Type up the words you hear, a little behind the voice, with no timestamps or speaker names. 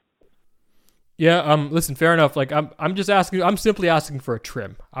Yeah, listen, fair enough. Like I'm simply asking for a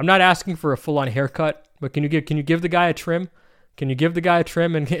trim. I'm not asking for a full-on haircut, but can you give the guy a trim? Can you give the guy a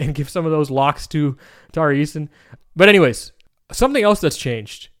trim and give some of those locks to Tari Eason? But anyways, something else that's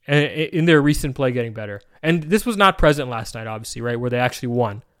changed in their recent play getting better. And this was not present last night, obviously, right? Where they actually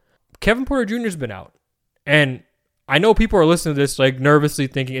won. Kevin Porter Jr. has been out. And I know people are listening to this like nervously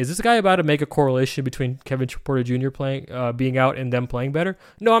thinking, is this guy about to make a correlation between Kevin Porter Jr. being out and them playing better?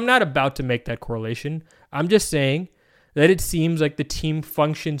 No, I'm not about to make that correlation. I'm just saying that it seems like the team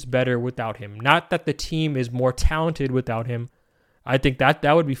functions better without him. Not that the team is more talented without him. I think that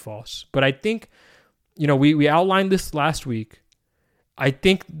would be false. But I think, we outlined this last week. I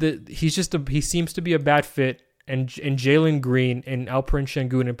think that he seems to be a bad fit, and Jalen Green and Alperen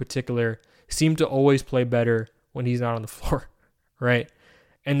Şengün in particular seem to always play better when he's not on the floor, right?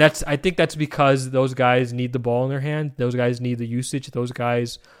 And I think that's because those guys need the ball in their hand. Those guys need the usage. Those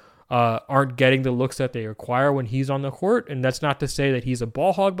guys aren't getting the looks that they require when he's on the court. And that's not to say that he's a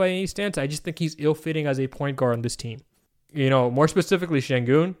ball hog by any stance. I just think he's ill-fitting as a point guard on this team. More specifically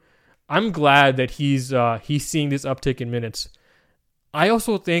Şengün, I'm glad that he's seeing this uptick in minutes. I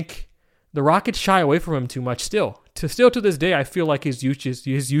also think the Rockets shy away from him too much still. To this day, I feel like his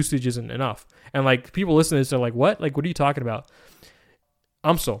usage isn't enough. And like people listening to this are like, what? Like, what are you talking about?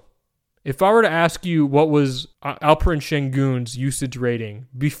 Umso, if I were to ask you what was Alperen Şengün's usage rating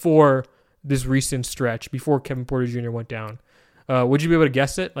before this recent stretch, before Kevin Porter Jr. went down, would you be able to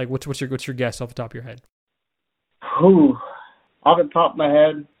guess it? Like, what's your guess off the top of your head? Off the top of my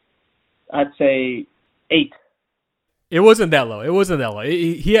head, I'd say 8. It wasn't that low. To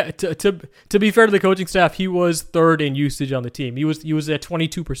be fair to the coaching staff, he was third in usage on the team. He was at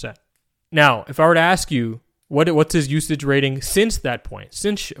 22%. Now, if I were to ask you what's his usage rating since that point,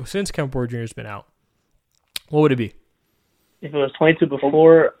 since Kevin Porter Jr. has been out, what would it be? If it was 22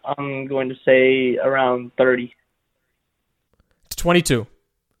 before, I'm going to say around 30. It's 22.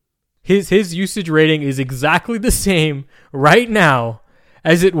 His usage rating is exactly the same right now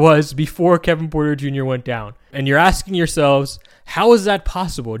as it was before Kevin Porter Jr. went down. And you're asking yourselves, how is that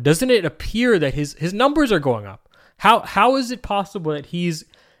possible? Doesn't it appear that his numbers are going up? How is it possible that he's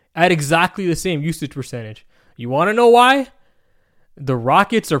at exactly the same usage percentage? You want to know why? The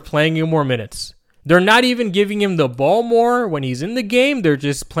Rockets are playing him more minutes. They're not even giving him the ball more when he's in the game. They're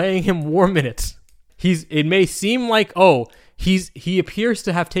just playing him more minutes. It may seem like, he appears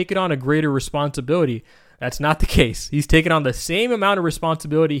to have taken on a greater responsibility. That's not the case. He's taken on the same amount of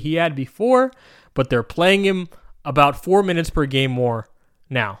responsibility he had before, but they're playing him about 4 minutes per game more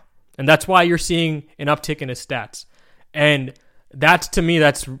now. And that's why you're seeing an uptick in his stats. And to me,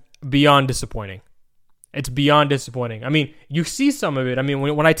 that's beyond disappointing. It's beyond disappointing. I mean, you see some of it. I mean,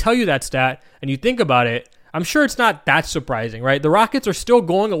 when I tell you that stat and you think about it, I'm sure it's not that surprising, right? The Rockets are still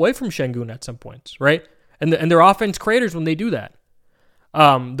going away from Şengün at some points, right? And their offense craters when they do that.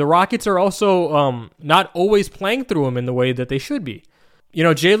 The Rockets are also not always playing through him in the way that they should be.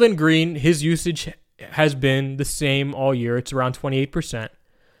 Jalen Green, his usage has been the same all year. It's around 28%.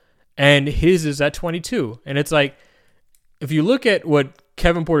 And his is at 22%. And it's like, if you look at what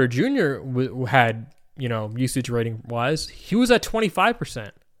Kevin Porter Jr. had, usage rating wise, he was at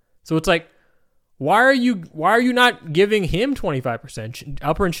 25%. So it's like, why are you not giving him 25%?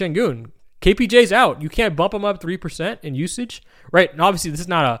 Alperen Şengün, KPJ's out. You can't bump him up 3% in usage, right? And obviously, this is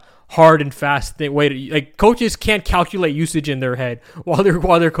not a hard and fast way to, like, coaches can't calculate usage in their head while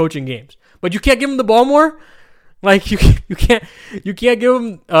they're coaching games. But you can't give him the ball more. Like you can't give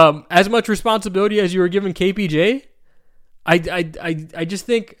him as much responsibility as you were giving KPJ. I just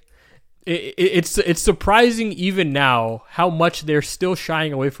think it's surprising even now how much they're still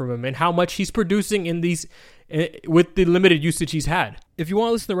shying away from him and how much he's producing in these with the limited usage he's had. If you want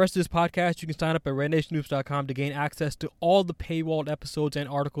to listen to the rest of this podcast, you can sign up at rednationhoops.com to gain access to all the paywalled episodes and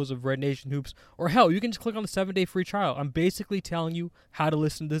articles of Red Nation Hoops. Or hell, you can just click on the 7-day free trial. I'm basically telling you how to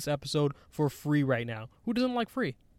listen to this episode for free right now. Who doesn't like free?